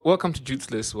Welcome to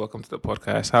Jude's List. Welcome to the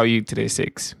podcast. How are you today,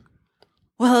 Six?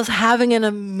 Well, I was having an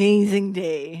amazing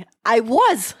day. I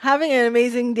was having an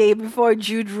amazing day before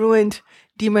Jude ruined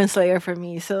Demon Slayer for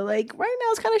me. So, like, right now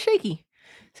it's kind of shaky.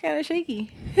 It's kind of shaky.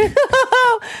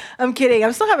 I'm kidding.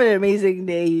 I'm still having an amazing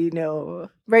day,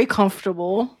 Very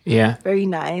comfortable. Yeah. Very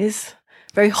nice.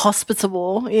 Very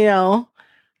hospitable,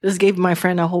 Just gave my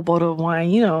friend a whole bottle of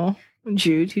wine,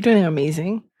 Jude, you're doing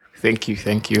amazing. Thank you.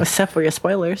 Except for your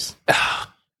spoilers.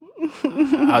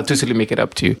 I'll totally make it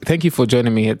up to you. Thank you for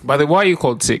joining me here. By the way, why are you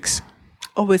called Six?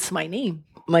 Oh, it's my name.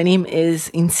 My name is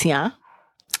Insia.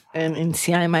 And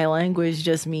Insia in my language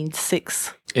just means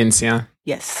six. Insia?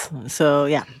 Yes. So,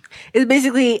 yeah. It's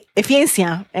basically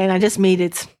Ifia, and I just made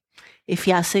it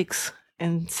Ifia 6.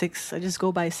 And 6, I just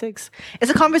go by 6.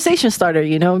 It's a conversation starter,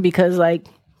 because, like,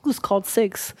 who's called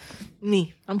 6?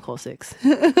 Me. I'm called 6.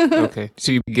 Okay.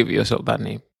 So you give yourself that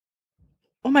name?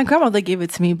 Well, my grandmother gave it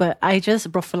to me, but I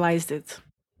just Brusselsized it.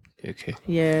 Okay.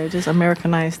 Yeah, just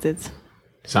Americanized it.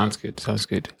 Sounds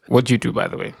good. What do you do, by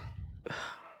the way?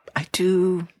 I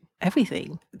do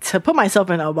everything. To put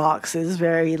myself in a box is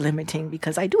very limiting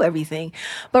because I do everything.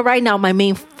 But right now, my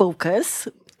main focus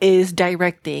is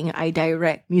directing. I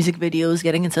direct music videos,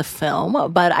 getting into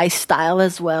film, but I style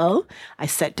as well. I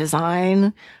set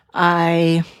design.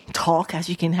 I talk, as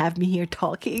you can have me here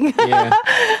talking. Yeah.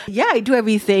 Yeah, I do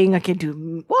everything. I can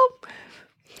do, well,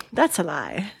 that's a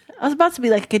lie. I was about to be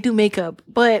like, I can do makeup,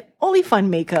 but only fun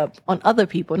makeup on other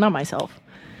people, not myself.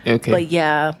 Okay. But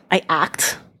yeah, I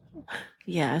act.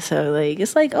 Yeah, so like,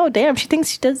 it's like, oh, damn, she thinks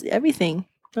she does everything.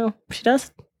 No, she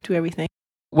does do everything.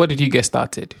 What did you get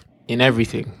started in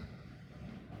everything?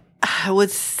 I would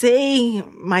say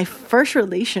my first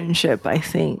relationship, I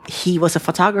think he was a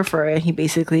photographer and he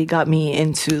basically got me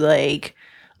into like,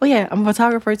 oh yeah, I'm a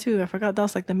photographer too. I forgot that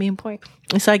was like the main point.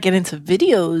 And so I get into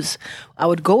videos. I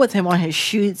would go with him on his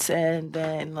shoots and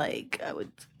then like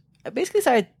I basically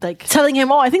started like telling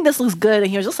him, oh, I think this looks good. And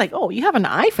he was just like, oh, you have an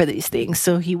eye for these things.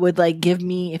 So he would like give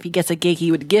me, if he gets a gig, he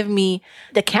would give me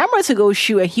the camera to go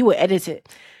shoot and he would edit it.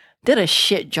 Did a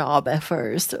shit job at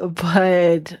first,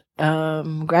 but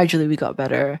gradually we got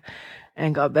better.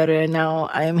 And now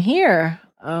I am here.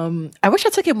 I wish I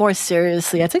took it more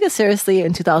seriously. I took it seriously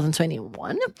in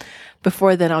 2021.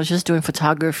 Before then, I was just doing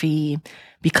photography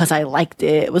because I liked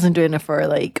it. I wasn't doing it for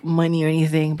like money or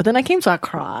anything. But then I came to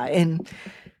Accra and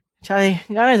Charlie,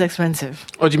 Ghana is expensive.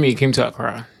 What do you mean you came to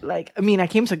Accra? I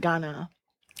came to Ghana.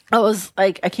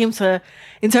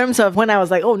 In terms of when I was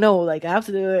like, oh no, like I have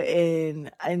to do it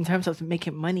in terms of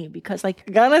making money because like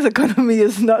Ghana's economy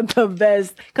is not the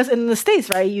best. Because in the States,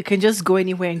 right, you can just go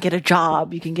anywhere and get a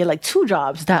job. You can get like 2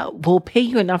 jobs that will pay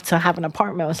you enough to have an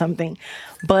apartment or something.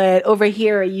 But over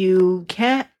here, you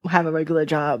can't have a regular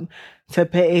job to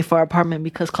pay for an apartment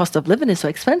because cost of living is so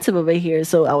expensive over here.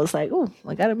 So I was like, oh,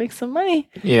 I gotta make some money.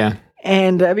 Yeah.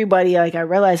 And everybody, like I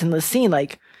realized in the scene,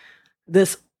 like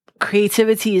this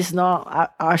creativity is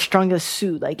not our strongest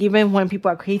suit. Like even when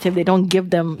people are creative, they don't give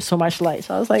them so much light.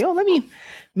 So I was like, oh, let me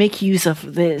make use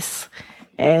of this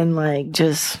and like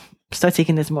just start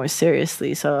taking this more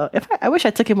seriously. So I wish I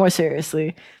took it more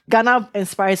seriously. Ghana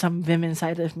inspired some vim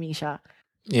inside of me, Sha.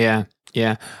 Yeah.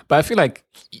 But I feel like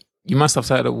you must have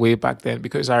started way back then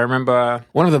because I remember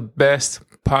one of the best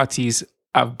parties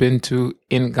I've been to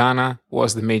in Ghana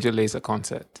was the Major Lazer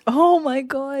concert. Oh my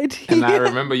God. And I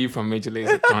remember you from Major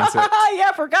Lazer concert.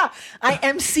 Yeah, I forgot. I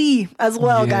MC as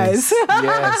well, guys.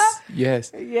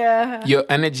 Yes. Yeah. Your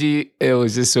energy, it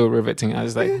was just so riveting. I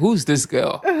was like, who's this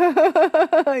girl?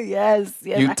 Yes.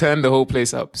 You turned the whole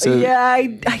place up. So yeah,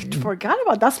 I forgot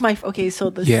about that's my okay. So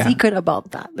the secret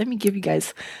about that. Let me give you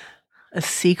guys a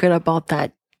secret about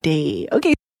that day.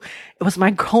 Okay. It was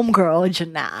my homegirl,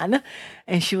 Janan,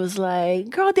 and she was like,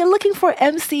 girl, they're looking for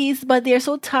MCs, but they're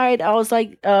so tired. I was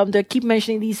like, they keep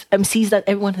mentioning these MCs that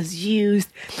everyone has used.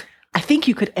 I think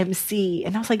you could MC.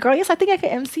 And I was like, girl, yes, I think I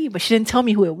could MC. But she didn't tell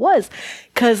me who it was.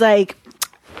 Because, like,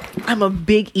 I'm a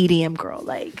big EDM girl.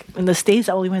 Like, in the States,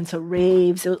 I only went to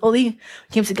raves. It was only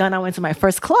came to Ghana, I went to my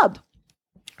first club.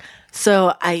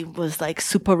 So I was like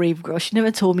super rave girl. She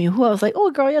never told me who. I was like, oh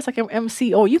girl, yes, I can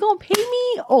MC. Oh, you gonna pay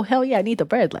me? Oh, hell yeah, I need the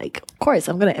bread. Like, of course,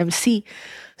 I'm gonna MC.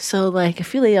 So like a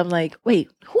few later, I'm like,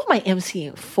 wait, who am I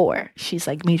MCing for? She's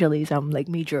like, Major Lazer. I'm like,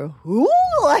 Major who?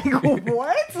 Like,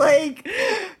 what? Like,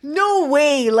 no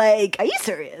way. Like, are you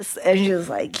serious? And she was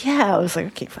like, yeah. I was like,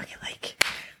 okay, fucking like,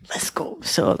 let's go.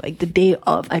 So like the day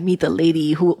of, I meet the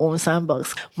lady who owns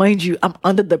Sandbox. Mind you, I'm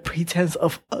under the pretense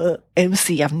of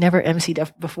MC. I've never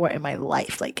MC'd before in my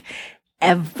life, like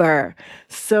ever.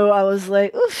 So I was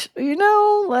like, oof,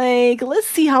 like, let's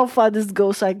see how far this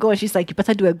goes. So I go and she's like, you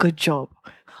better do a good job.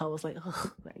 I I was like,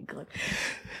 oh my God.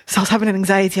 So I was having an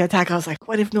anxiety attack. I was like,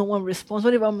 what if no one responds?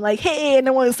 What if I'm like, hey, and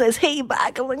no one says hey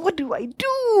back? I'm like, what do I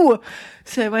do?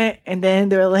 So I went, and then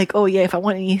they were like, oh yeah, if I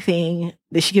want anything,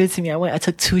 they should give it to me. I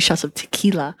took 2 shots of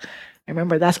tequila. I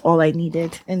remember that's all I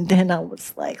needed. And then I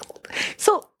was like,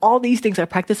 so all these things I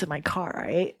practice in my car,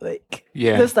 right? Like,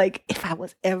 just like if I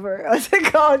was ever, I was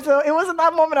like, oh, so it was in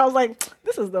that moment I was like,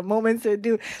 this is the moment to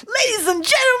do. Ladies and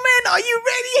gentlemen, are you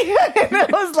ready?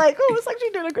 And I was like, oh, it's actually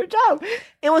doing a good job.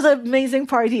 It was an amazing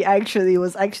party, actually. It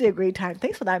was actually a great time.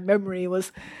 Thanks for that memory. It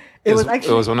was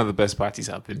one of the best parties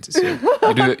I've been to.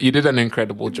 So you did an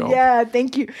incredible job. Yeah,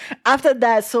 thank you. After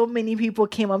that, so many people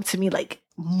came up to me like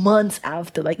months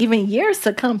after, like even years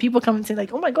to come. People come and say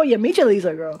like, "Oh my God, you're Major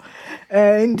Lazer girl,"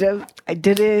 and I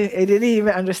didn't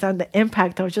even understand the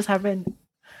impact. I was just having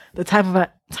the time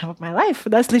of my life.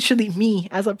 That's literally me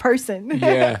as a person.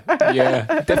 Yeah,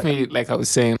 definitely. Like I was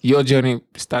saying, your journey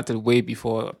started way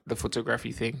before the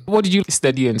photography thing. What did you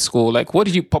study in school? Like, what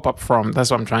did you pop up from? That's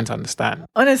what I'm trying to understand.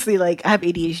 Honestly, like I have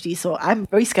ADHD, so I'm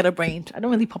very scatterbrained. I don't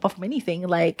really pop up from anything.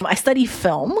 Like I study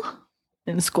film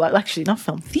in school. Actually, not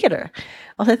film, theater.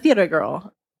 I was a theater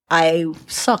girl. I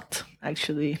sucked,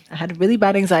 actually. I had really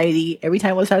bad anxiety. Every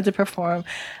time I was had to perform,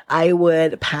 I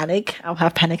would panic. I would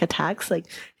have panic attacks. Like,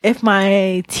 if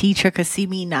my teacher could see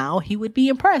me now, he would be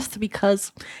impressed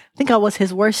because I think I was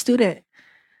his worst student.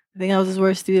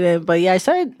 But yeah, I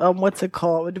started, what's it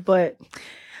called? But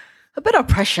a bit of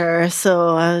pressure.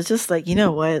 So I was just like, you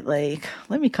know what? Like,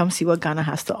 let me come see what Ghana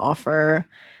has to offer.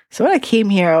 So when I came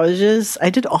here, I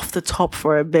did off the top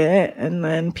for a bit, and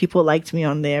then people liked me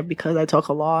on there because I talk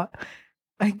a lot,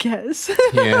 I guess.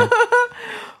 Yeah.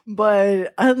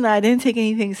 But other than that, I didn't take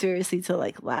anything seriously till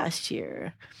like last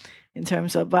year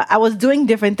but I was doing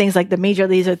different things like the Major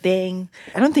Lazer thing.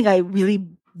 I don't think I really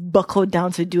buckled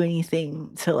down to do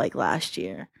anything till like last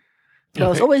year. But I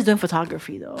was always doing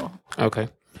photography though. Okay.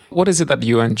 What is it that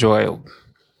you enjoy?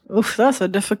 Oof, that's a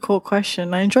difficult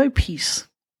question. I enjoy peace.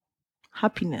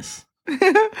 Happiness.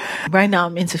 Right now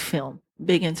I'm into film,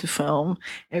 big into film,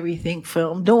 everything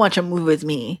film. Don't watch a movie with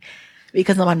me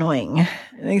because I'm annoying.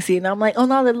 And I'm like, oh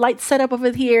no, the light set up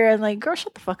over here. And like, girl,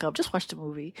 shut the fuck up. Just watch the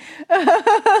movie.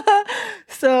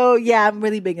 So yeah, I'm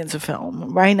really big into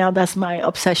film. Right now, that's my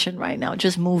obsession right now.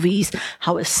 Just movies,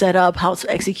 how it's set up, how to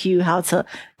execute, how to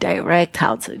direct,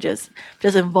 how to just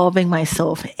involving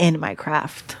myself in my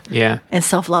craft. Yeah. And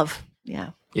self-love.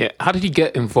 Yeah. Yeah. How did you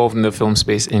get involved in the film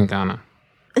space in Ghana?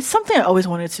 It's something I always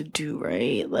wanted to do,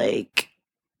 right? Like,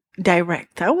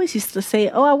 direct. I always used to say,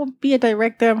 oh, I will be a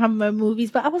director, I'm having my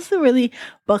movies, but I wasn't really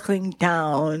buckling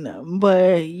down.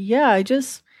 But yeah,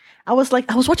 I was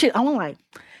watching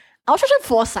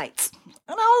Foresight.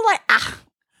 And I was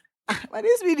like, but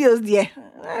these videos,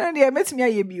 they met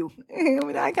me a view.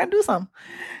 I can do some.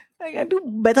 I can do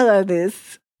better than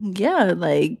this. Yeah,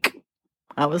 like,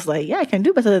 I was like, yeah, I can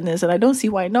do better than this, and I don't see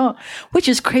why not. Which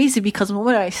is crazy because the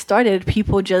moment I started,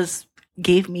 people just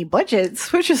gave me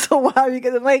budgets, which is so wild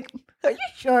because I'm like, are you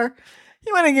sure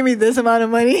you want to give me this amount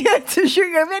of money to shoot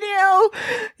your video?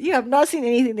 You have not seen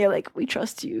anything. They're like, we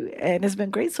trust you, and it's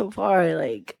been great so far.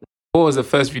 Like, what was the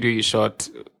first video you shot?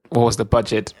 What was the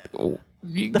budget? Give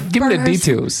me the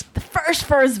details. The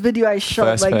first video I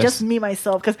shot, just me,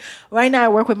 myself, because right now I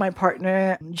work with my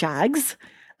partner, Jags.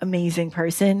 Amazing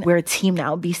person. We're a team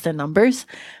now, Beast and Numbers.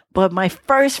 But my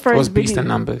first What's video, Beast and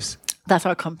Numbers? That's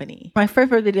our company. My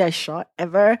first video I shot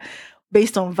ever,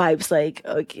 based on vibes, like,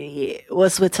 okay,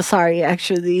 was with Tasari,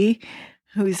 actually,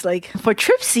 who's like for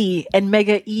Tripsy and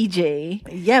Mega EJ.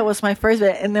 Yeah, it was my first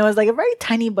video. And there was like a very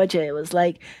tiny budget. It was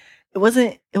like, it was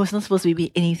not supposed to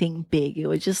be anything big. It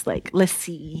was just like, let's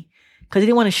see. Because they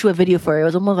didn't want to shoot a video for it. It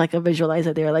was almost like a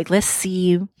visualizer. They were like, let's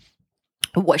see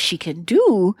what she can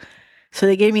do. So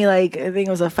they gave me like, I think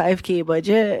it was a 5K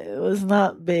budget. It was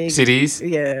not big. Cities?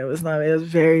 Yeah, it was not. It was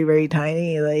very, very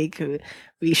tiny. Like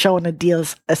we showing a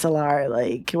DSLR.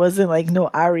 Like it wasn't like no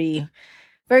Ari.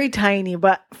 Very tiny.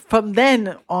 But from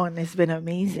then on, it's been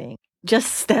amazing.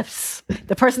 Just steps.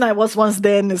 The person I was once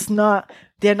then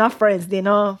they're not friends. They're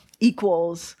not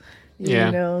equals.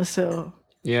 You know, so.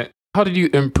 Yeah. How did you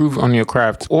improve on your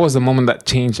craft? What was the moment that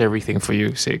changed everything for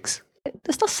you, Six?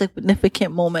 There's no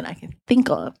significant moment I can think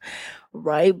of,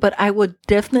 right? But I would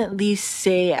definitely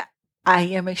say I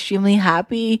am extremely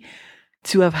happy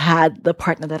to have had the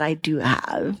partner that I do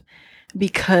have,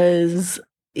 because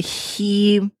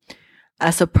he,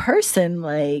 as a person,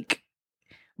 like,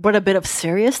 brought a bit of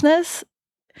seriousness.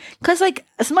 Because, like,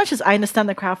 as much as I understand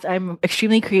the craft, I'm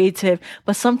extremely creative,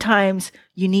 but sometimes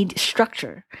you need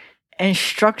structure. And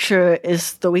structure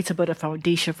is the way to build a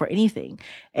foundation for anything.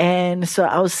 And so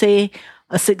I would say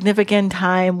a significant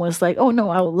time was like, oh no,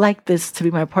 I would like this to be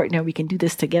my partner. We can do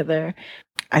this together.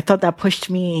 I thought that pushed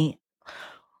me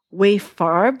way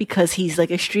far because he's like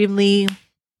extremely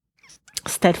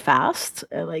steadfast,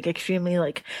 like extremely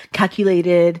like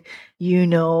calculated,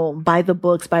 by the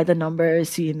books, by the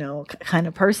numbers, kind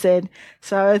of person.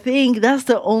 So I think that's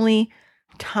the only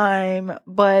time,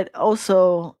 but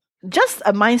also just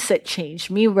a mindset change,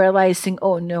 me realizing,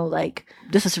 oh no, like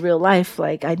this is real life.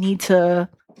 Like I need to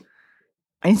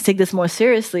take this more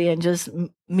seriously, and just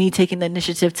me taking the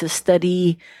initiative to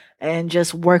study and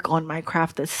just work on my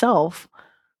craft itself.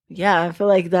 Yeah, I feel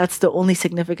like that's the only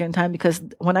significant time, because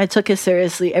when I took it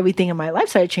seriously, everything in my life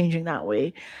started changing that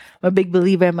way. I'm a big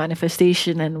believer in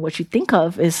manifestation, and what you think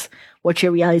of is what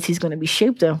your reality is going to be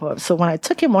shaped of. So when I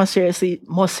took it more seriously,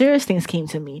 more serious things came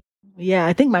to me. Yeah,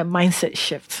 I think my mindset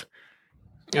shift.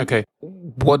 Okay.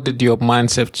 What did your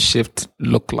mindset shift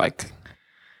look like?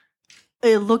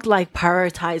 It looked like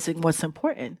prioritizing what's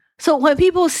important. So when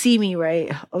people see me,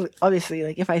 right, obviously,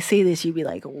 like if I say this, you'd be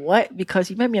like, what? Because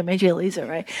you met me at Major Lazer,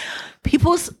 right?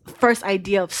 People's first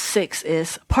idea of 6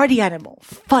 is party animal,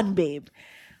 fun babe.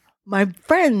 My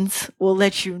friends will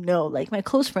let you know, like my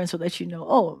close friends will let you know,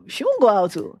 oh, she won't go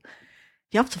out too.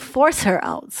 You have to force her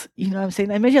out. You know what I'm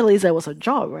saying? At Major Lazer was a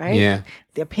job, right? Yeah.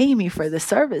 They're paying me for this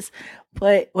service.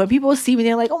 But when people see me,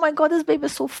 they're like, oh my God, this babe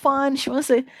is so fun. She wants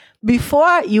to,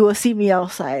 before you will see me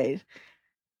outside,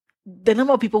 the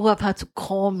number of people who have had to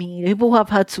call me, the people who have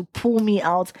had to pull me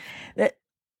out,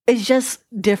 it's just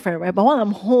different, right? But when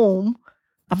I'm home,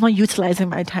 I'm not utilizing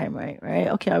my time, right?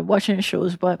 Okay, I'm watching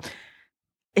shows, but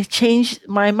it changed,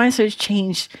 my mindset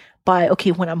changed by,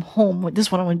 okay, when I'm home, this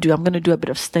is what I'm going to do. I'm going to do a bit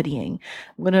of studying.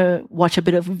 I'm going to watch a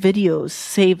bit of videos,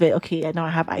 save it. Okay, and now I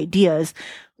have ideas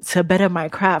to better my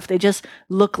craft. They just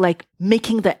look like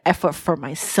making the effort for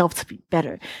myself to be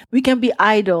better. We can be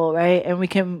idle, right? And we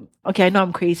can, okay, I know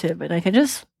I'm creative and I can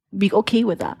just be okay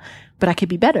with that, but I could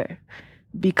be better,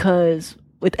 because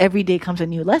with every day comes a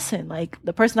new lesson. Like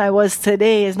the person I was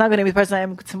today is not going to be the person I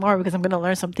am tomorrow, because I'm going to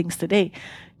learn some things today.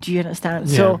 Do you understand?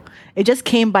 Yeah. So it just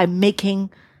came by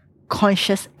making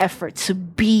conscious effort to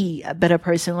be a better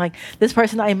person. Like this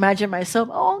person, I imagine myself,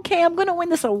 oh, okay, I'm going to win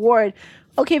this award.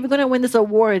 Okay, if you're going to win this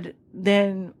award,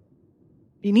 then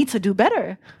you need to do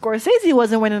better. Scorsese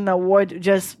wasn't winning an award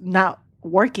just not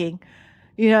working.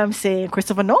 You know what I'm saying?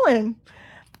 Christopher Nolan.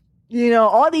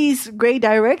 All these great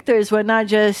directors were not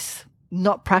just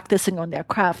not practicing on their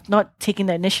craft, not taking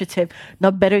the initiative,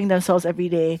 not bettering themselves every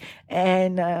day.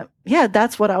 And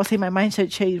that's what I would say my mindset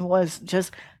change was,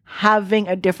 just having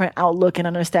a different outlook and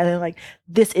understanding, like,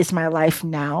 this is my life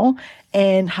now,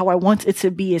 and how I want it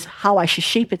to be is how I should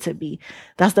shape it to be.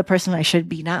 That's the person I should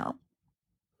be now.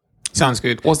 Sounds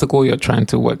good. What's the goal you're trying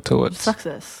to work towards?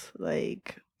 Success,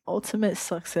 like ultimate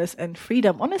success and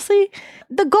freedom. Honestly,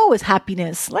 the goal is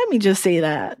happiness. Let me just say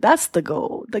that. That's the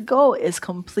goal. The goal is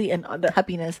complete and utter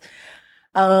happiness,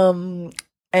 and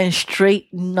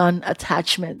straight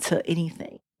non-attachment to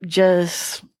anything.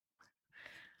 Just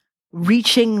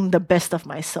reaching the best of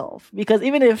myself, because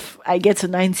even if I get to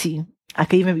 90, I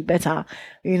could even be better.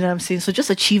 You know what I'm saying? So just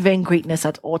achieving greatness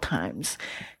at all times,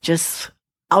 just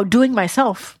outdoing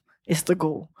myself is the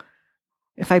goal.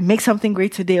 If I make something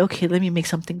great today, okay, let me make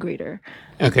something greater.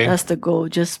 Okay. That's the goal.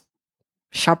 Just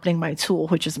sharpening my tool,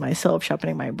 which is myself,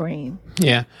 sharpening my brain.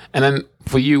 Yeah. And then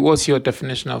for you, what's your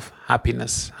definition of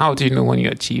happiness? How do you know when you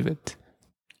achieve it?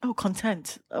 Oh,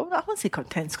 content. Oh, I won't say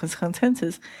content, because content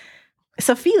is, it's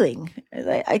a feeling.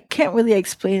 I can't really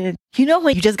explain it.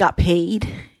 When you just got paid,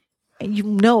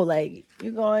 and like,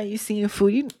 you're going, you see your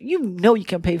food, you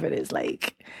can pay for this.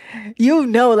 Like,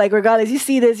 like, regardless, you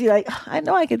see this, you're like, I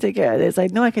know I can take care of this. I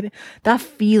know I can. That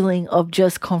feeling of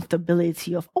just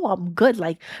comfortability of, oh, I'm good.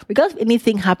 Like, regardless if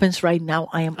anything happens right now,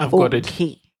 I've got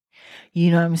it.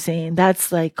 You know what I'm saying?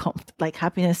 That's like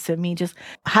happiness to me. Just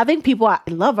having people I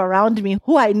love around me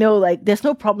who I know, like, there's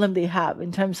no problem they have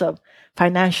in terms of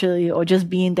financially, or just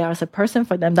being there as a person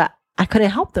for them that I couldn't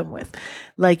help them with.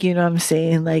 Like, you know what I'm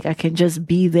saying? Like, I can just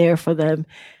be there for them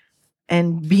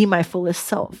and be my fullest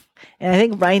self. And I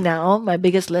think right now, my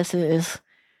biggest lesson is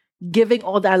giving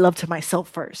all that I love to myself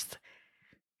first.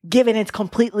 Giving it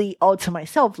completely all to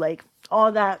myself. Like,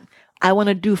 all that I want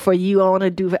to do for you, I want to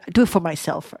do it for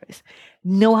myself first.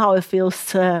 Know how it feels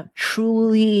to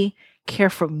truly care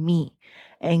for me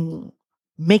and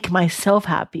make myself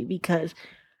happy, because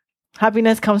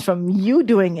happiness comes from you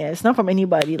doing it. It's not from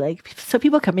anybody. Like, so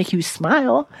people can make you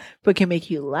smile, people can make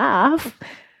you laugh,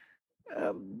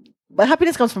 but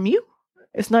happiness comes from you.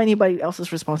 It's not anybody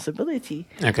else's responsibility.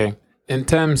 Okay. In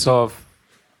terms of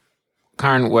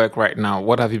current work right now,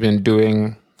 what have you been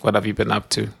doing? What have you been up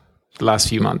to the last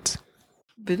few months?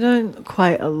 been doing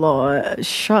quite a lot.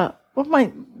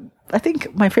 I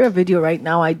think my favorite video right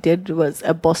now I did was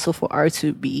a bustle for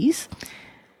R2Bs.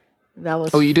 That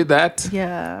was. Oh, you did that?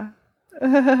 Yeah.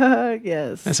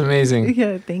 Yes. That's amazing.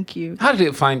 Yeah, thank you. How did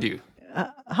it find you?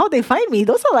 How they find me?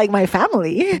 Those are like my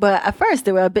family. But at first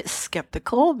they were a bit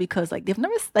skeptical because like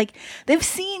they've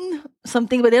seen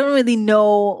something, but they don't really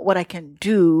know what I can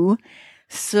do.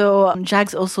 So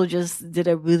Jags also just did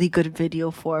a really good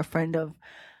video for a friend of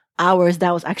ours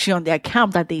that was actually on their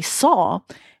account that they saw.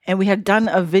 And we had done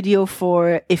a video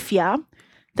for Ifya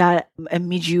that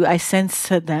Miju I sent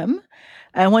to them.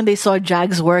 And when they saw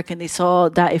Jag's work and they saw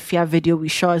that Ifya video we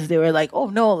shot, they were like, oh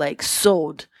no, like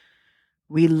sold.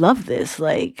 We love this.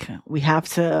 Like, we have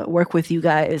to work with you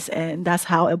guys. And that's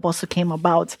how Ebosso came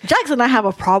about. Jags and I have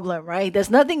a problem, right? There's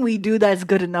nothing we do that's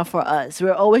good enough for us.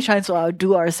 We're always trying to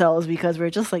outdo ourselves because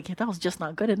we're just like, that was just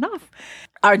not good enough.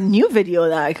 Our new video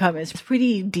that I come is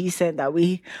pretty decent that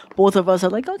both of us are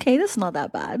like, okay, that's not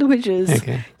that bad, which is,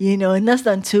 in less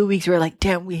than 2 weeks, we're like,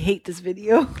 damn, we hate this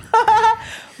video.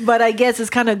 But I guess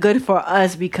it's kind of good for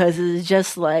us because it's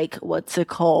just like, what's it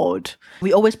called?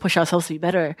 We always push ourselves to be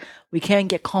better. We can't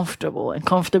get comfortable, and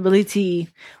comfortability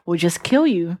will just kill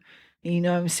you. You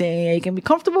know what I'm saying? You can be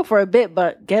comfortable for a bit,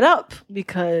 but get up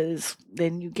because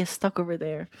then you get stuck over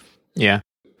there. Yeah.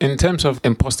 In terms of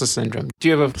imposter syndrome, do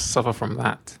you ever suffer from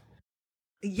that?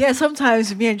 Yeah,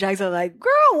 sometimes me and Jags are like,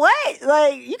 girl, what?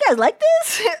 Like, you guys like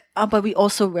this? But we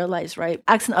also realize, right,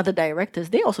 asking other directors,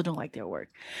 they also don't like their work.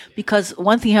 Because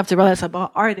one thing you have to realize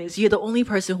about art is you're the only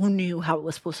person who knew how it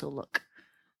was supposed to look.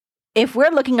 If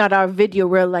we're looking at our video,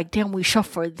 we're like, damn, we shot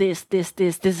for this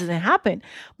doesn't happen.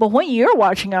 But when you're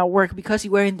watching our work, because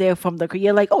you weren't there from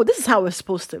you're like, oh, this is how it's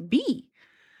supposed to be.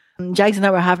 Jags and I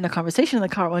were having a conversation in the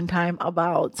car one time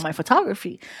about my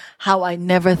photography, how I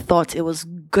never thought it was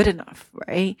good enough,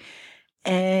 right?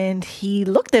 And he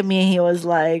looked at me and he was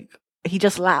like, he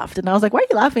just laughed. And I was like, why are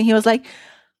you laughing? He was like,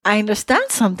 I understand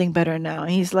something better now.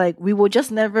 And he's like, we will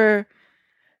just never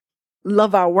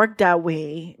love our work that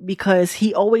way, because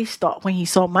he always thought when he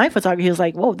saw my photography, he was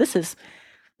like, whoa, this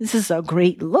is a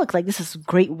great look. Like, this is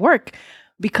great work.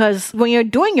 Because when you're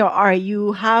doing your art,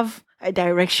 you have a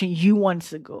direction you want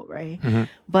to go, right? Mm-hmm.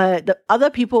 But the other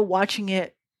people watching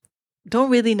it don't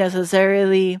really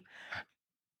necessarily,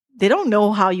 they don't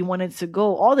know how you want it to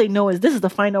go. All they know is this is the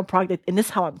final product and this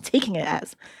is how I'm taking it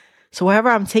as. So wherever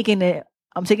I'm taking it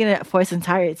for its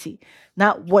entirety,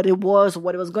 not what it was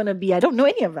going to be. I don't know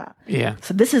any of that. Yeah.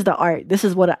 So this is the art. This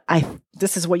is what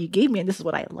this is what you gave me, and this is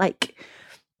what I like.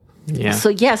 Yeah. So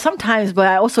yeah, sometimes, but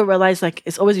I also realize like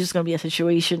it's always just going to be a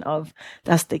situation of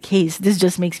that's the case. This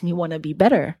just makes me want to be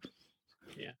better.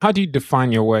 Yeah. How do you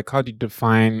define your work? How do you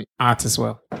define art as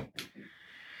well?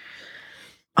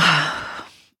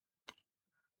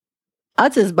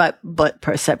 Art is but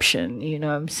perception. You know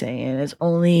what I'm saying? It's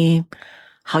only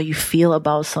how you feel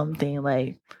about something.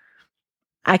 Like,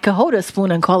 I could hold a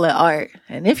spoon and call it art,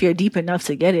 and if you're deep enough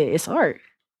to get it, it's art.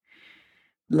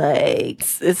 Like,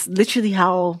 it's literally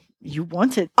how you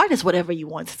want it. Art is whatever you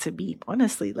want it to be,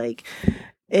 honestly. Like,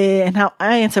 and how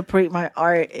I interpret my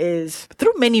art is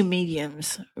through many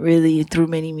mediums, really, through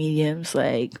many mediums,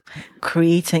 like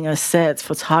creating a set,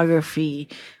 photography,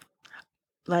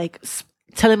 like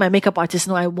telling my makeup artist,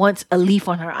 no, I want a leaf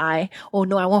on her eye. Oh,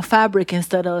 no, I want fabric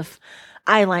instead of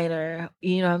eyeliner.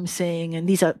 You know what I'm saying? And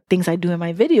these are things I do in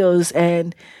my videos.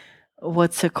 And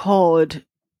what's it called?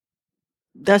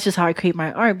 That's just how I create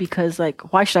my art, because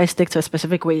like, why should I stick to a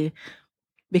specific way?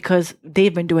 Because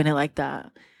they've been doing it like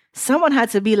that. Someone had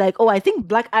to be like, oh, I think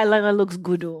black eyeliner looks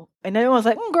good, though. And everyone's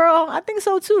like, girl, I think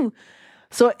so too.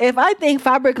 So if I think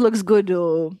fabric looks good,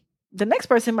 though, the next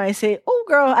person might say, oh,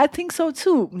 girl, I think so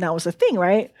too. Now it's a thing,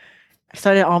 right? I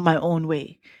started on my own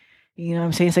way. You know what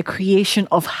I'm saying? It's a creation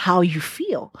of how you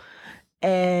feel.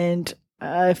 And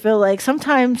I feel like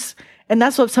sometimes, and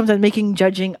that's what sometimes making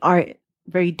judging art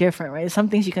very different, right? Some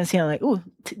things you can see, I'm like, oh,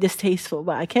 distasteful,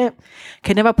 but I can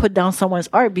never put down someone's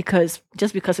art because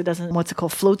just because it doesn't,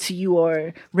 flow to you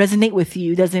or resonate with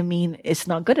you doesn't mean it's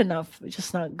not good enough. It's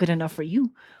just not good enough for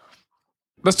you.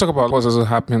 Let's talk about what's also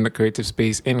happening in the creative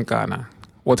space in Ghana.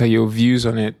 What are your views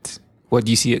on it? Where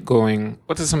do you see it going?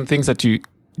 What are some things that you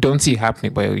don't see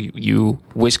happening, but you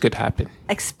wish could happen?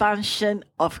 Expansion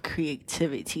of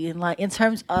creativity. And like, in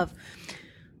terms of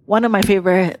one of my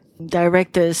favorite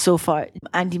directors so far,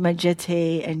 Andy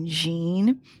Majete and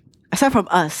Jean, aside from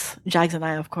us, Jags and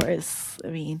I, of course. I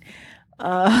mean,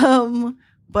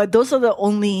 but those are the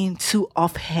only two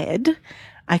offhead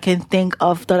I can think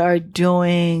of that are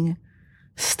doing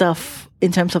stuff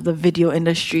in terms of the video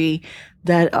industry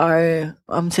that are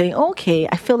saying, okay,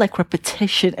 I feel like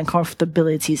repetition and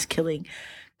comfortability is killing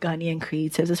Ghanaian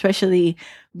creatives, especially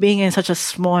being in such a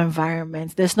small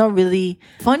environment. There's not really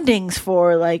fundings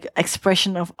for like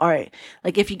expression of art.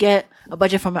 Like if you get a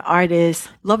budget from an artist,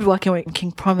 loved working with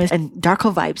King Promise and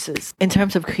Darko Vibes in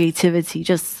terms of creativity,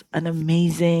 just an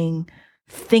amazing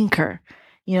thinker.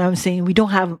 You know what I'm saying? We don't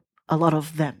have a lot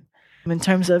of them. In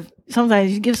terms of,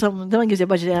 sometimes you give someone gives you a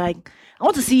budget, they're like, I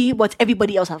want to see what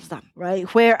everybody else has done, right?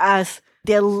 Whereas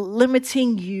they're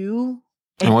limiting you.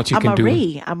 And what you can do.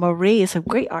 Amaarae is a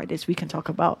great artist we can talk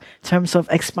about in terms of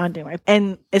expanding, right?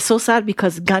 And it's so sad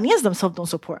because Ghanaians themselves don't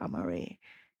support Amaarae.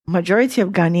 Majority of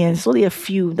Ghanaians, only a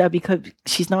few that because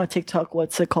she's now a TikTok,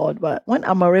 what's it called? But when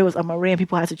Amaarae was Amaarae and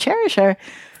people had to cherish her,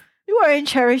 you weren't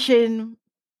cherishing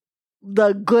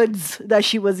the goods that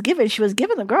she was given. She was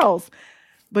given the girls.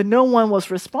 But no one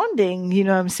was responding, you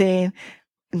know what I'm saying?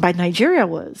 But Nigeria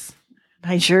has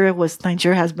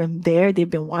been there. They've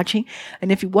been watching.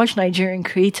 And if you watch Nigerian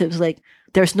creatives, like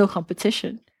there's no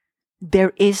competition.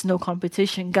 There is no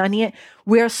competition. Ghanaian,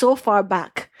 we are so far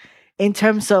back in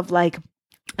terms of like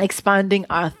expanding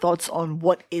our thoughts on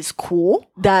what is cool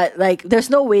that like there's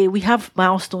no way we have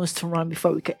milestones to run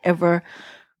before we could ever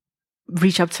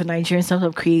reach up to Nigeria in terms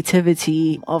of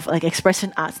creativity, of like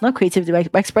expressing arts, not creativity,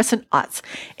 but expressing arts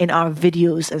in our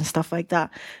videos and stuff like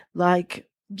that. Like,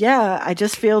 yeah, I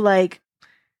just feel like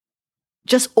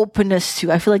just openness to,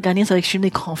 I feel like Ghanaians are extremely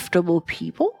comfortable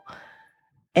people.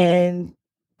 And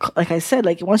like I said,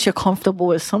 like once you're comfortable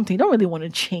with something, you don't really want to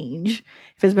change.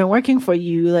 If it's been working for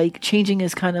you, like changing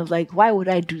is kind of like, why would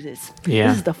I do this? Yeah.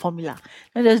 This is the formula.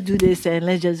 Let's just do this and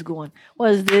let's just go on.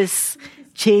 What is this?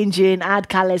 Changing, add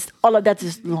colors, all of that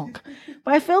is long.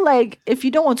 But I feel like if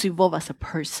you don't want to evolve as a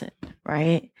person,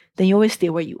 right, then you always stay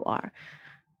where you are.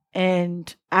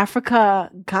 And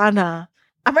Africa, Ghana,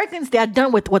 Americans, they are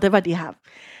done with whatever they have.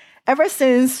 Ever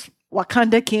since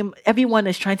Wakanda came, everyone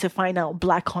is trying to find out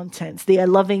Black contents. They are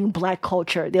loving Black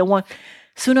culture. They want,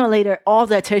 sooner or later, all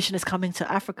the attention is coming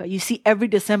to Africa. You see every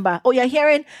December, oh, you're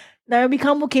hearing Naomi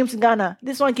Campbell came to Ghana.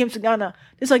 This one came to Ghana.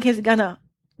 This one came to Ghana.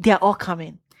 They are all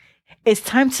coming. It's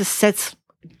time to set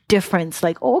difference.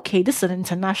 Like, oh, okay, this is an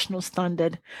international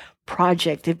standard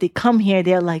project. If they come here,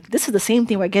 they're like, this is the same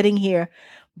thing we're getting here,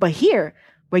 but here,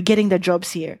 we're getting the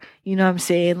jobs here. You know what I'm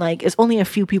saying? Like, it's only a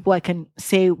few people I can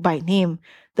say by name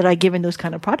that are giving those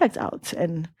kind of products out.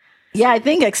 And yeah, I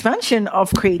think expansion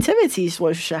of creativity is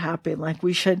what should happen. Like,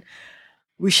 we should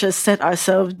set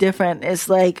ourselves different. It's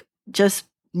like just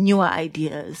newer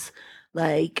ideas,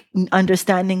 like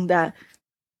understanding that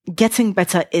getting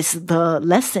better is the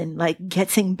lesson, like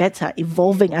getting better,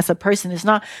 evolving as a person. It's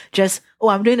not just, oh,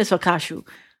 I'm doing this for cashew.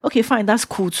 Okay, fine, that's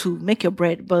cool too. Make your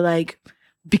bread, but like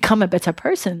become a better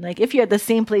person. Like if you're at the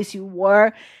same place you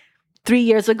were 3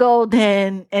 years ago,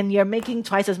 then and you're making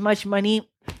twice as much money,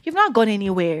 you've not gone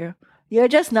anywhere. You're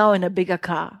just now in a bigger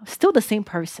car, still the same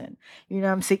person. You know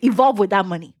what I'm saying? Evolve with that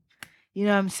money. You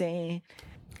know what I'm saying?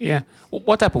 Yeah.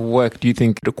 What type of work do you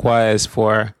think requires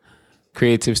for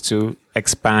creatives to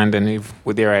expand and live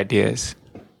with their ideas?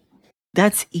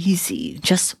 That's easy.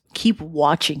 Just keep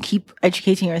watching, keep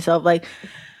educating yourself. Like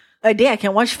a day I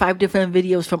can watch 5 different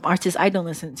videos from artists I don't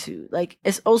listen to. Like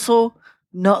it's also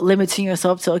not limiting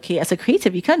yourself to, okay, as a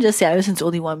creative, you can't just say I listen to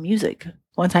only one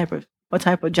type of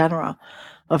genre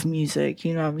of music,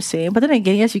 you know what I'm saying? But then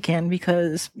again, yes, you can,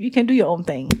 because you can do your own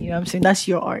thing, you know what I'm saying? That's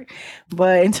your art.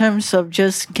 But in terms of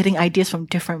just getting ideas from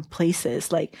different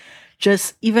places, like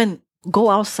just even go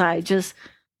outside,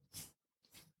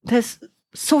 there's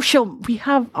we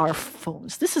have our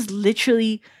phones. This is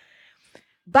literally,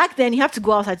 back then you have to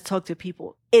go outside to talk to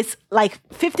people. It's like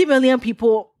 50 million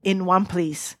people in one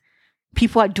place.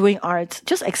 People are doing art.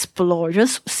 Just explore,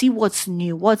 just see what's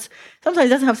new. Sometimes it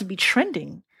doesn't have to be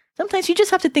trending. Sometimes you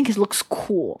just have to think it looks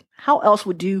cool. How else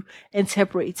would you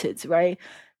interpret it, right?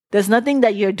 There's nothing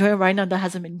that you're doing right now that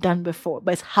hasn't been done before,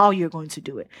 but it's how you're going to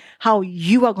do it, how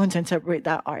you are going to interpret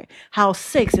that art. How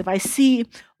if I see,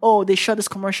 oh, they shot this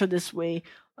commercial this way.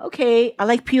 Okay, I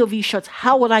like POV shots.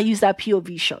 How would I use that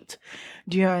POV shot?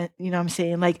 Do you know what I'm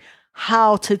saying? Like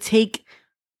how to take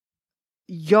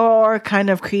your kind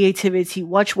of creativity,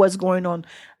 watch what's going on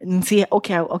and see,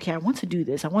 okay, I want to do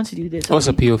this. What's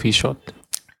a POV shot?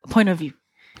 Point of view.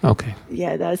 Okay.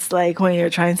 Yeah, that's like when you're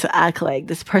trying to act like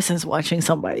this person's watching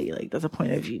somebody, like that's a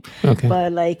point of view. Okay.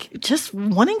 But like just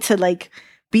wanting to like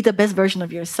be the best version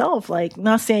of yourself, like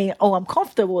not saying, oh, I'm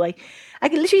comfortable. Like I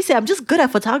can literally say I'm just good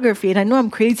at photography and I know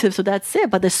I'm creative, so that's it.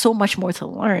 But there's so much more to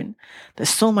learn. There's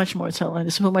so much more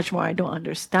I don't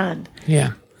understand.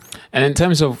 Yeah. And in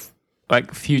terms of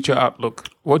like future outlook,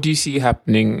 what do you see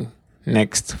happening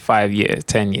next 5 years,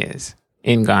 10 years?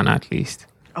 in Ghana at least?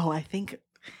 Oh, I think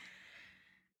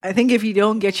if you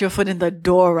don't get your foot in the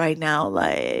door right now,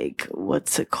 like,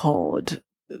 what's it called?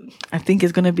 I think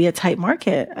it's going to be a tight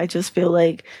market. I just feel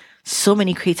like so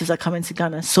many creatives are coming to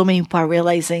Ghana. So many people are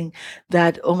realizing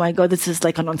that, oh my God, this is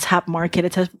like an untapped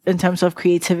market in terms of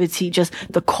creativity, just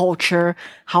the culture,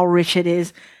 how rich it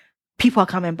is. People are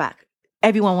coming back.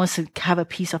 Everyone wants to have a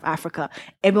piece of Africa.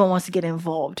 Everyone wants to get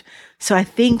involved. So I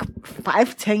think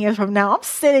 5-10 years from now, I'm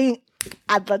sitting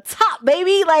at the top,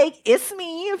 baby. Like, it's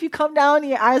me. If you come down,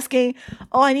 you're asking,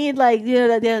 oh, I need, like,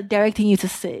 they're directing you to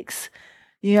 6.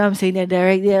 You know what I'm saying?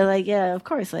 They're like, yeah, of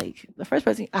course. Like, the first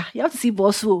person, you have to see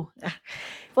Bosu.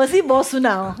 Well, see Bosu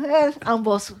now. I'm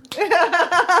Bosu.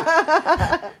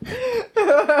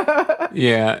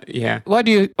 Yeah. Why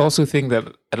do you also think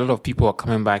that a lot of people are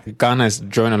coming back? Ghana is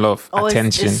drawing a lot of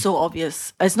attention. It's so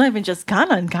obvious. It's not even just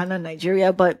Ghana and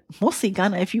Nigeria, but mostly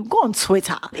Ghana. If you go on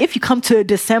Twitter, if you come to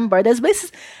December, there's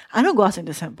places. I don't go out in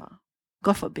December.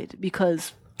 God forbid.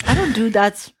 Because I don't do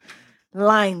that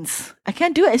lines. I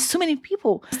can't do it. It's too many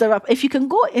people. If you can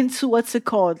go into what's it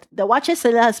called? The Wache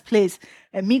Seller's place,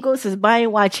 and Migos is buying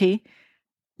Wache,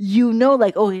 you know,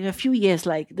 like, oh, in a few years,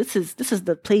 like, this is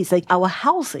the place. Like, our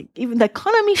housing, even the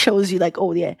economy shows you, like,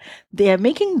 oh yeah, they are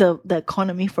making the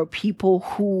economy for people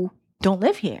who don't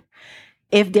live here.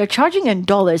 If they're charging in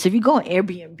dollars, if you go on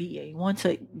Airbnb and you want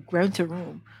to rent a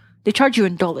room, they charge you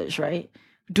in dollars, right?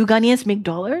 Do Ghanaians make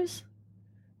dollars?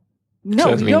 No,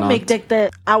 Certainly you don't not.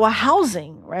 make our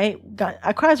housing, right?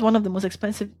 Accra is one of the most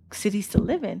expensive cities to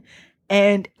live in.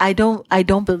 And I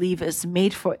don't believe it's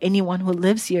made for anyone who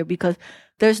lives here, because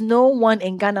there's no one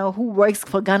in Ghana who works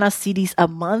for Ghana Cedis a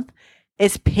month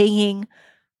is paying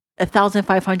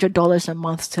 $1,500 a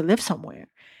month to live somewhere.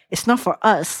 It's not for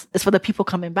us. It's for the people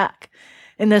coming back.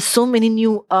 And there's so many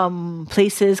new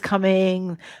places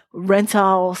coming,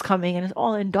 rentals coming, and it's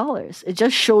all in dollars. It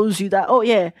just shows you that, oh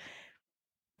yeah,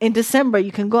 in December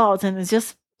you can go out and it's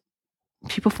just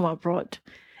people from abroad.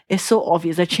 It's so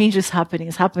obvious. A change is happening.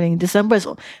 It's happening. December is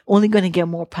only going to get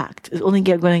more packed. It's only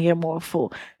going to get more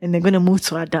full. And they're going to move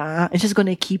to Ada. It's just going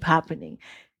to keep happening.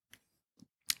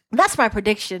 That's my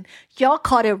prediction. Y'all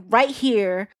caught it right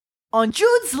here on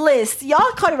Jude's list.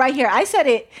 Y'all caught it right here. I said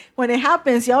it. When it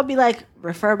happens, y'all be like,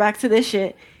 refer back to this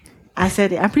shit. I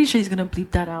said it. I'm pretty sure he's going to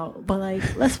bleep that out. But,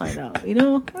 like, let's find out, you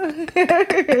know?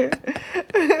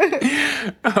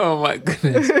 Oh, my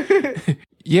goodness.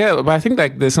 Yeah, but I think,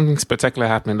 like, there's something spectacular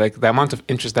happening. Like, the amount of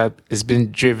interest that has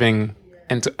been driven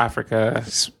into Africa,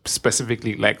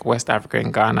 specifically, like, West Africa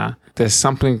and Ghana, there's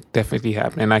something definitely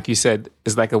happening. Like you said,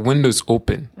 it's like a window's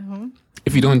open. Mm-hmm.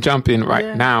 If you don't jump in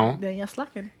now... Then you're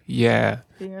slacking. Yeah.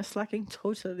 Then you're slacking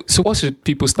totally. So what should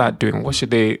people start doing? What should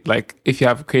they, like, if you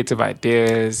have creative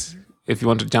ideas, if you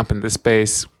want to jump in this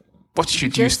space, what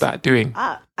should you start doing?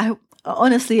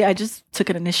 Honestly, I just took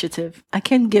an initiative. I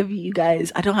can't give you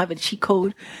guys, I don't have a cheat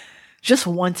code. Just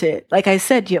want it. Like I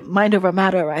said, your mind over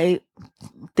matter, right?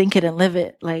 Think it and live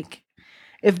it. Like,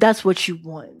 if that's what you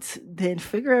want, then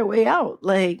figure a way out.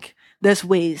 Like, there's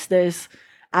ways, there's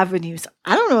avenues.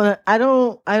 I don't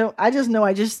know. I just know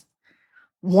I just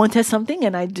wanted something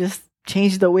and I just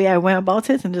changed the way I went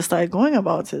about it and just started going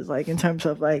about it. Like, in terms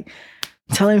of, like,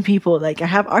 telling people, like, I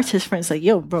have artist friends like,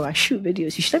 yo, bro, I shoot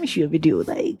videos. You should let me shoot a video.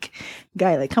 Like,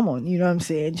 guy, like, come on. You know what I'm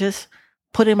saying? Just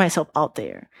putting myself out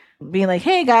there. Being like,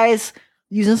 hey, guys,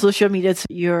 using social media to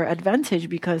your advantage,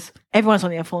 because everyone's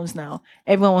on their phones now.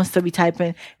 Everyone wants to be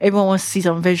typing. Everyone wants to see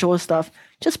some visual stuff.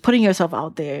 Just putting yourself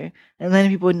out there and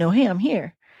letting people know, hey, I'm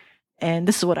here. And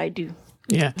this is what I do.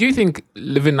 Yeah. Do you think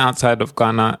living outside of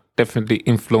Ghana definitely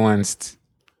influenced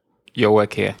your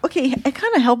work here? Okay, it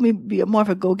kind of helped me be more of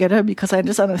a go-getter, because I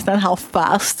just understand how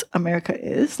fast America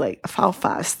is, like how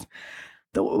fast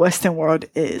the Western world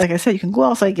is. Like I said, you can go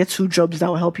outside, get 2 jobs that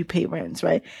will help you pay rents,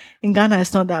 right? In Ghana,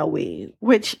 it's not that way,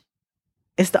 which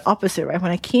is the opposite, right?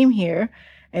 When I came here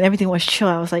and everything was chill,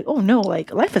 I was like, oh no,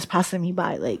 like, life is passing me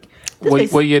by. Like,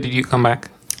 what year did you come back?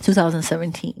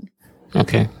 2017.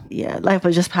 Okay. Yeah, life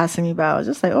was just passing me by. I was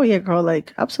just like, oh yeah, girl,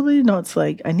 like, absolutely not. It's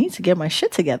like, I need to get my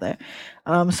shit together.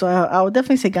 So I would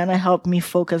definitely say Ghana helped me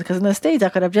focus, because in the States, I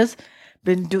could have just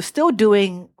been still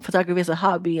doing photography as a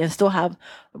hobby and still have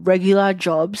regular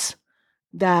jobs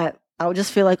that I would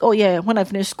just feel like, oh yeah, when I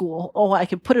finish school, oh, I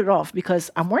can put it off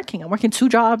because I'm working 2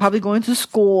 jobs, probably going to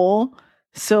school.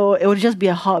 So it would just be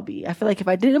a hobby. I feel like if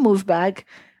I didn't move back,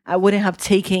 I wouldn't have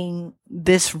taken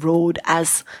this road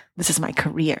as this is my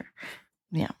career.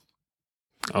 Yeah.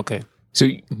 Okay. So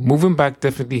moving back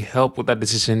definitely helped with that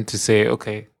decision to say,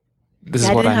 okay, this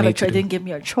is what I need to do. It didn't give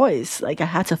me a choice. Like, I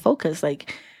had to focus.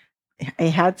 Like, I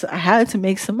had to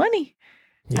make some money.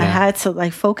 I had to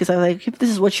like focus. I was like, if this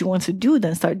is what you want to do,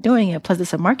 then start doing it. Plus,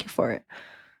 there's a market for it.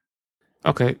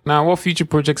 Okay. Now, what future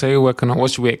projects are you working on?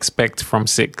 What should we expect from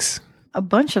Six? A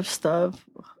bunch of stuff.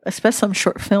 Expect some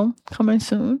short film coming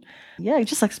soon. Yeah,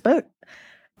 just expect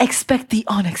the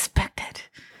unexpected.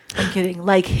 I'm kidding.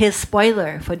 Like his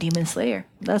spoiler for Demon Slayer.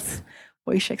 That's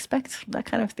what you should expect. That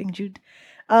kind of thing, Jude.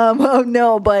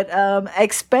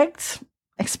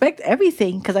 Expect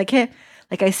everything, because I can't.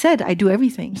 Like I said, I do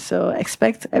everything. So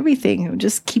expect everything.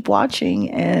 Just keep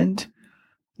watching, and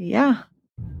yeah.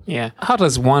 Yeah. How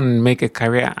does one make a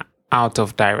career out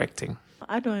of directing?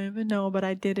 I don't even know, but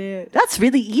I did it. That's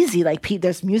really easy. Like,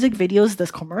 there's music videos,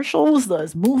 there's commercials,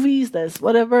 there's movies, there's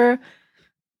whatever.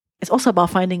 It's also about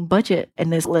finding budget,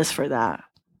 and there's lists for that.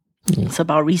 Yeah. It's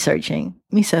about researching.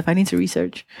 Myself, I need to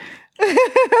research.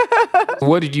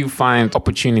 Where did you find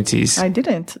opportunities? I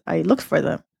didn't. I looked for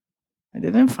them. I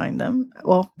didn't find them.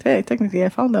 Well, technically I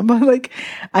found them, but like,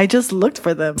 I just looked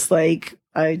for them. It's like,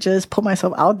 I just put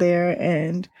myself out there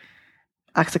and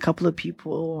asked a couple of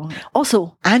people.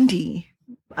 Also,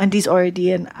 Andy's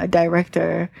already a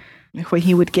director. When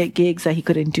he would get gigs that he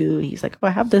couldn't do, he's like, oh,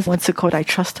 I have this, what's it called? I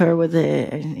trust her with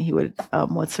it. And he would,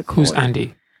 what's it called? Who's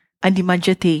Andy? Andy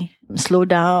Majete. Slow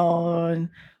Down,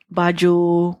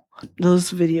 Bajo,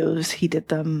 those videos, he did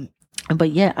them.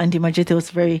 But yeah, Andy Majete was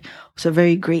a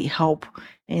very great help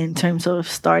in terms of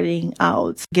starting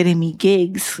out, getting me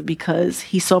gigs, because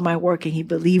he saw my work and he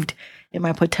believed in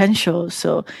my potential.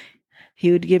 So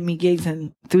he would give me gigs,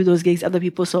 and through those gigs, other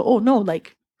people saw, oh no,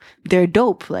 like, they're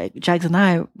dope. Like Jags and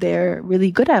I, they're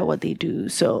really good at what they do.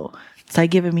 So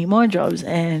started giving me more jobs,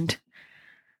 and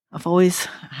I've always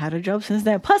had a job since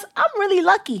then. Plus, I'm really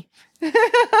lucky.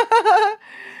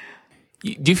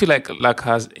 Do you feel like luck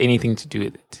has anything to do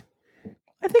with it?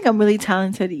 I think I'm really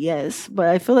talented, yes. But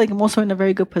I feel like I'm also in a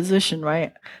very good position,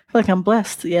 right? I feel like I'm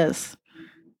blessed, yes.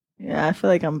 Yeah, I feel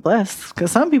like I'm blessed.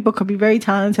 Because some people could be very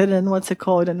talented and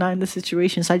and not in the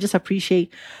situation. So I just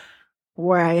appreciate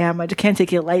where I am. I just can't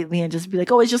take it lightly and just be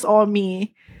like, oh, it's just all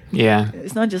me. Yeah.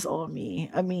 It's not just all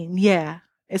me. I mean, yeah,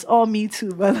 it's all me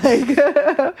too. But like,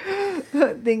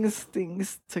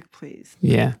 things took place.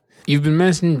 Yeah. You've been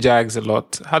mentioning Jags a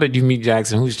lot. How did you meet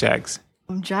Jags, and who's Jags?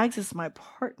 Jags is my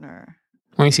partner.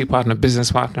 When you say partner,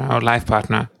 business partner or life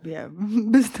partner? Yeah,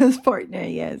 business partner,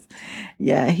 yes.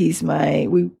 Yeah, he's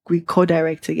we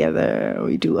co-direct together.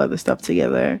 We do other stuff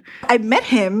together. I met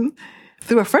him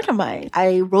through a friend of mine.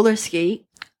 I roller skate,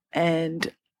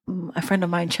 and a friend of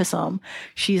mine, Chesom,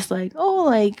 she's like, oh,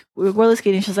 like, we're roller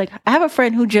skating. She's like, I have a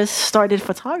friend who just started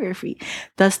photography.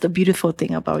 That's the beautiful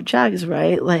thing about Jags,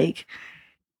 right? Like,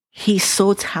 he's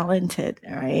so talented,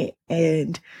 right?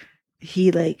 And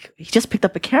he just picked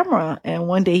up a camera, and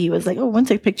one day he was like, oh, I want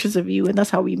to take pictures of you. And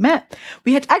that's how we met.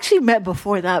 We had actually met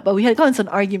before that, but we had gotten into an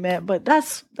argument, but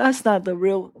that's not the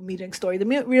real meeting story. The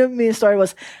real meeting story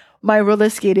was my roller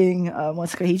skating.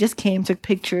 He just came, took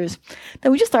pictures.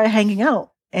 Then we just started hanging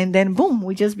out, and then boom,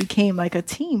 we just became like a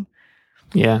team.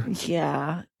 Yeah.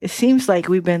 Yeah. It seems like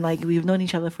we've known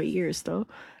each other for years though.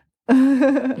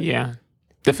 Yeah.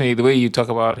 Definitely, the way you talk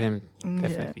about him,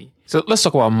 definitely. Yeah. So let's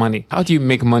talk about money. How do you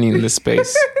make money in this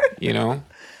space? You know?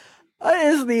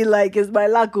 Honestly, like, it's by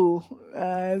laku.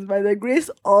 It's by the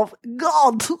grace of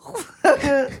God.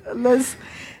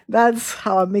 That's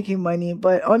how I'm making money.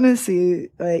 But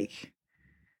honestly, like,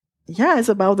 yeah, it's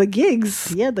about the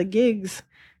gigs. Yeah, the gigs.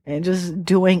 And just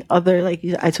doing other, like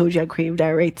I told you, I creative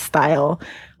direct style.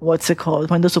 What's it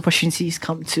called? When those opportunities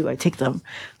come to, I take them.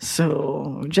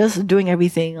 So just doing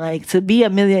everything. Like, to be a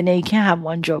millionaire, you can't have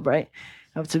one job, right?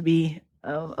 You have to be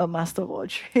a master of all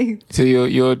trades. So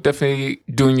you're definitely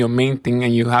doing your main thing,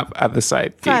 and you have other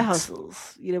side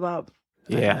hustles. You know about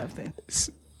yeah.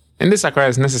 And this Accra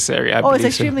is necessary. It's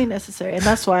extremely necessary, and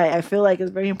that's why I feel like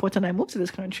it's very important I moved to this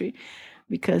country.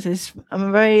 Because I'm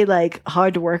a very, like,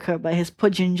 hard worker, but he's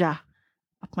put ginger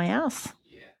up my ass.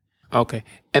 Yeah. Okay.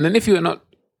 And then if you were not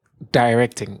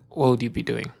directing, what would you be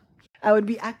doing? I would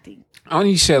be acting. I want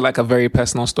you to share, like, a very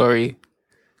personal story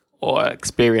or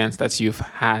experience that you've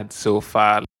had so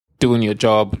far doing your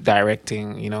job,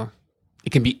 directing, you know.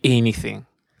 It can be anything.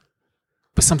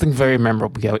 But something very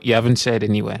memorable you haven't shared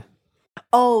anywhere.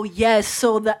 Oh, yes.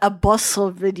 So the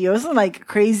Apostle video isn't like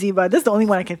crazy, but that's the only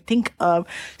one I can think of.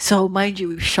 So mind you,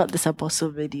 we shot this Apostle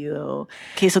video.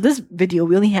 Okay, so this video,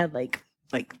 we only had like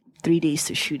 3 days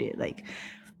to shoot it. Like,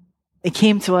 it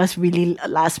came to us really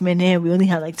last minute. We only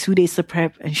had like 2 days to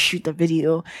prep and shoot the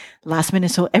video last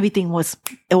minute. So everything was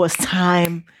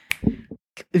time.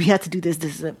 We had to do this.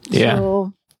 Yeah.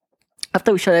 So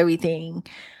after we shot everything,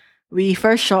 we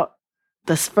first shot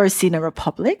the first scene in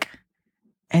Republic.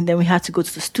 And then we had to go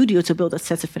to the studio to build a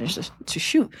set to finish to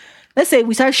shoot. Let's say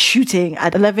we started shooting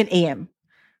at 11 a.m.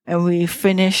 and we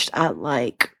finished at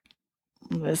like,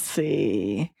 let's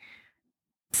say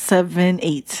 7,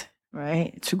 8,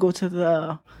 right? To go to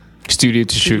the studio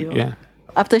to shoot, yeah.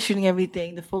 After shooting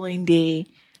everything, the following day,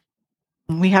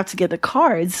 we have to get the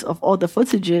cards of all the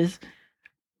footages,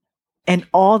 and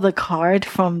all the card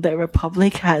from the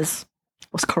Republic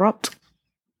was corrupt.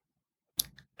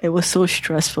 It was so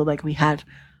stressful. Like we had.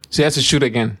 So you had to shoot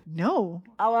again? No.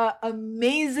 Our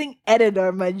amazing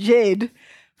editor, Majid,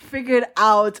 figured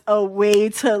out a way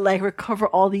to like recover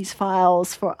all these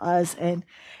files for us. And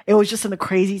it was just in a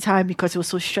crazy time because it was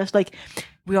so stressed. Like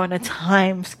we were on a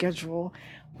time schedule.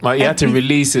 Well, you had to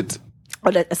release it.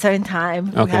 At a certain time,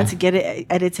 okay. We had to get it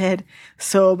edited.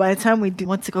 So by the time we do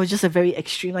what's it called, just a very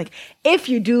extreme. Like if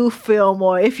you do film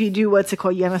or if you do what's it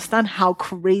called, you understand how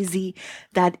crazy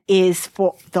that is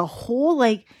for the whole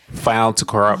like file to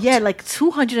corrupt. Yeah, like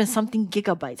 200 and something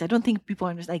gigabytes. I don't think people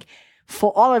understand. Like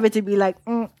for all of it to be like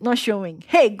not showing.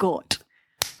 Hey God,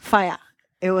 fire!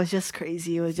 It was just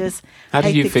crazy. It was just. How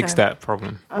did you fix that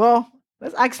problem? Well,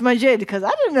 let's ask Majid because I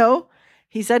don't know.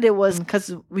 He said it was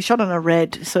because we shot on a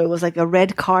red, so it was like a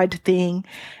red card thing,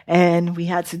 and we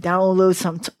had to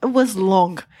download it was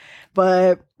long,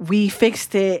 but we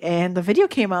fixed it, and the video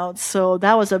came out. So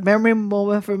that was a memory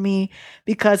moment for me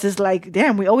because it's like,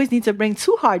 damn, we always need to bring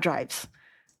 2 hard drives.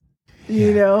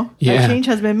 You know, a change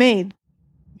has been made.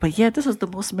 But yeah, this was the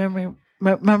most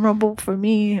memorable for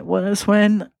me was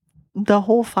when the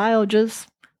whole file just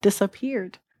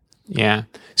disappeared. Yeah.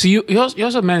 So you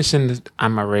also mentioned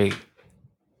Amaarae.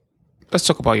 Let's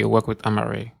talk about your work with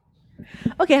Amaarae.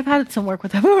 Okay, I've had some work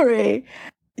with Amaarae.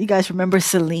 You guys remember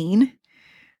Celine?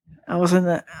 I was in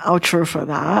the outro for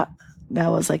that. That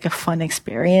was like a fun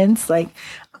experience. Like,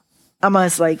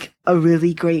 Ama's like a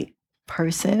really great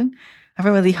person. I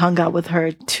haven't really hung out with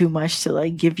her too much to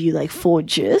like give you like full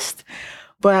gist.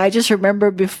 But I just remember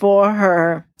before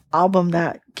her album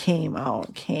that came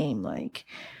like,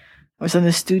 I was in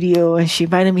the studio and she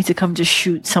invited me to come to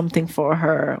shoot something for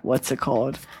her. What's it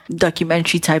called?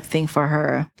 Documentary type thing for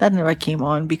her. That never came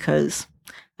on because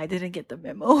I didn't get the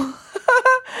memo.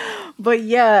 But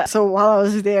yeah, so while I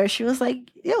was there, she was like,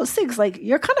 yo, Six, like,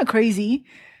 you're kind of crazy.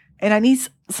 And I need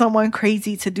someone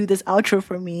crazy to do this outro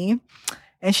for me.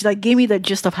 And she like gave me the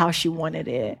gist of how she wanted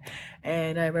it.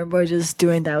 And I remember just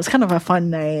doing that. It was kind of a fun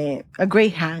night, a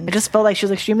great hang. I just felt like she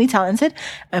was extremely talented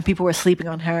and people were sleeping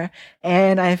on her.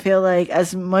 And I feel like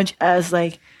as much as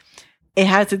like it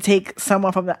had to take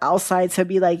someone from the outside to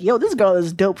be like, yo, this girl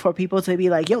is dope, for people to be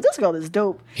like, yo, this girl is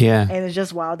dope. Yeah. And it's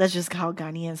just wow. That's just how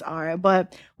Ghanaians are.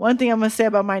 But one thing I'm going to say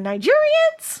about my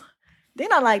Nigerians, they're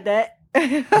not like that.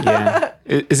 Yeah.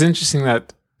 It's interesting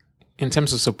that in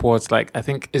terms of support, like I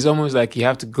think it's almost like you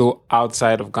have to go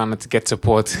outside of Ghana to get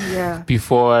support. Yeah.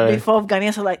 Before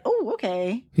Ghanaians are like, oh,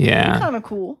 okay. Yeah. Kind of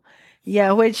cool.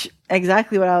 Yeah, which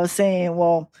exactly what I was saying.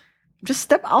 Well, just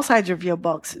step outside of your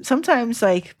box. Sometimes,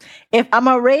 like, if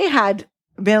Amaarae had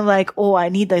been like, oh, I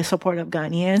need the support of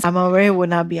Ghanaians, Amaarae would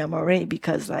not be Amaarae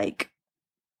because, like,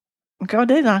 girl,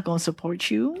 they're not going to support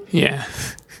you. Yeah.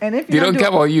 And if they don't care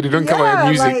about you, they don't care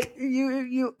about your music. Like,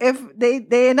 you, if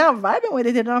they're not vibing with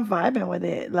it, they're not vibing with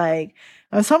it. Like,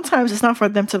 and sometimes it's not for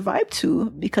them to vibe to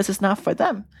because it's not for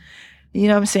them. You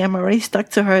know what I'm saying? Amaarae stuck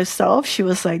to herself. She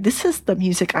was like, this is the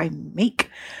music I make,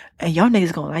 and y'all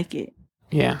niggas gonna like it.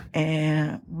 Yeah.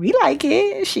 And we like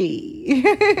it. She.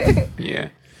 Yeah.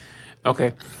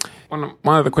 Okay. One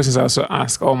of the questions I also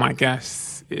ask all my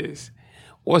guests is,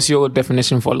 what's your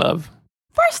definition for love?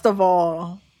 First of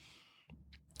all,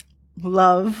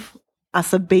 love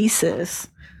as a basis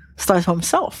starts from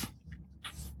self.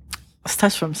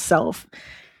 Starts from self.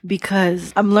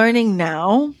 Because I'm learning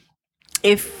now,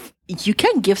 if you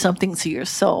can't give something to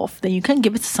yourself, then you can't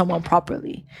give it to someone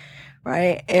properly.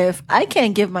 Right? If I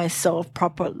can't give myself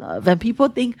proper love, and people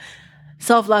think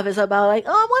self-love is about like,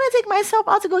 oh, I want to take myself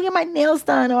out to go get my nails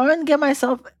done, or I want to get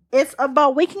myself. It's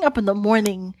about waking up in the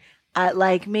morning at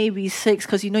like maybe 6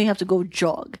 because you know you have to go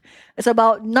jog. It's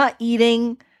about not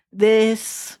eating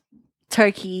this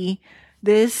turkey,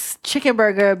 this chicken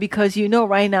burger because you know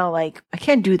right now, like, I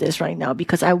can't do this right now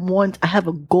because I have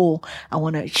a goal I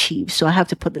want to achieve. So I have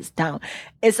to put this down.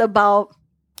 It's about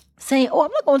saying, oh,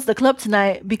 I'm not going to the club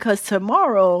tonight because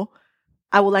tomorrow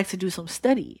I would like to do some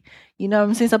study. You know what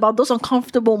I'm saying? It's about those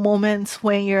uncomfortable moments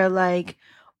when you're like,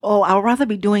 oh, I would rather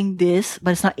be doing this,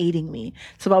 but it's not aiding me.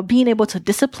 It's about being able to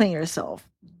discipline yourself.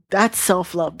 That's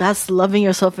self-love. That's loving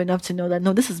yourself enough to know that,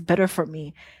 no, this is better for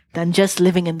me than just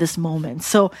living in this moment.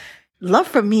 So love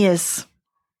for me is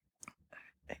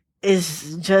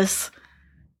just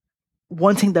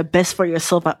wanting the best for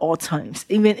yourself at all times,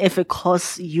 even if it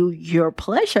costs you your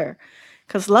pleasure.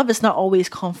 Because love is not always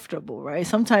comfortable, right?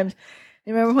 Sometimes,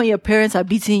 you remember when your parents are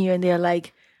beating you and they're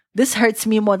like, this hurts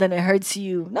me more than it hurts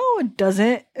you. No, it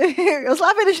doesn't. It was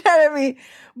laughing the shit at me.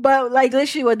 But like,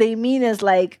 literally what they mean is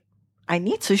like, I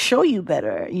need to show you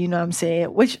better. You know what I'm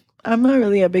saying? Which I'm not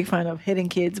really a big fan of hitting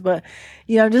kids, but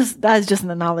that's just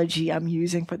an analogy I'm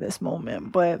using for this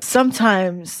moment. But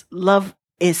sometimes love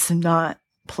is not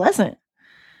pleasant.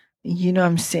 You know what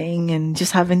I'm saying? And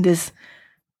just having this,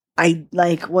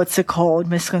 what's it called?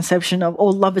 Misconception of, oh,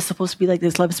 love is supposed to be like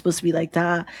this, love is supposed to be like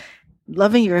that.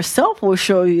 Loving yourself will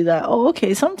show you that, oh,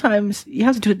 okay, sometimes you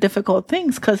have to do difficult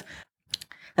things, because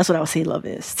that's what I would say love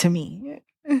is to me.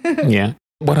 Yeah.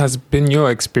 What has been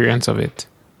your experience of it?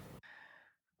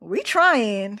 We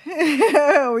trying.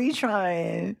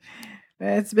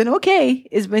 It's been okay.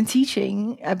 It's been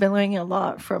teaching. I've been learning a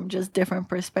lot from just different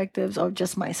perspectives of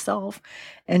just myself,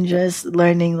 and just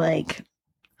learning like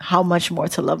how much more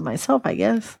to love myself, I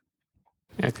guess.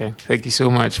 Okay. Thank you so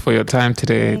much for your time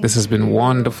today. This has been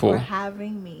wonderful. For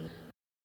having me.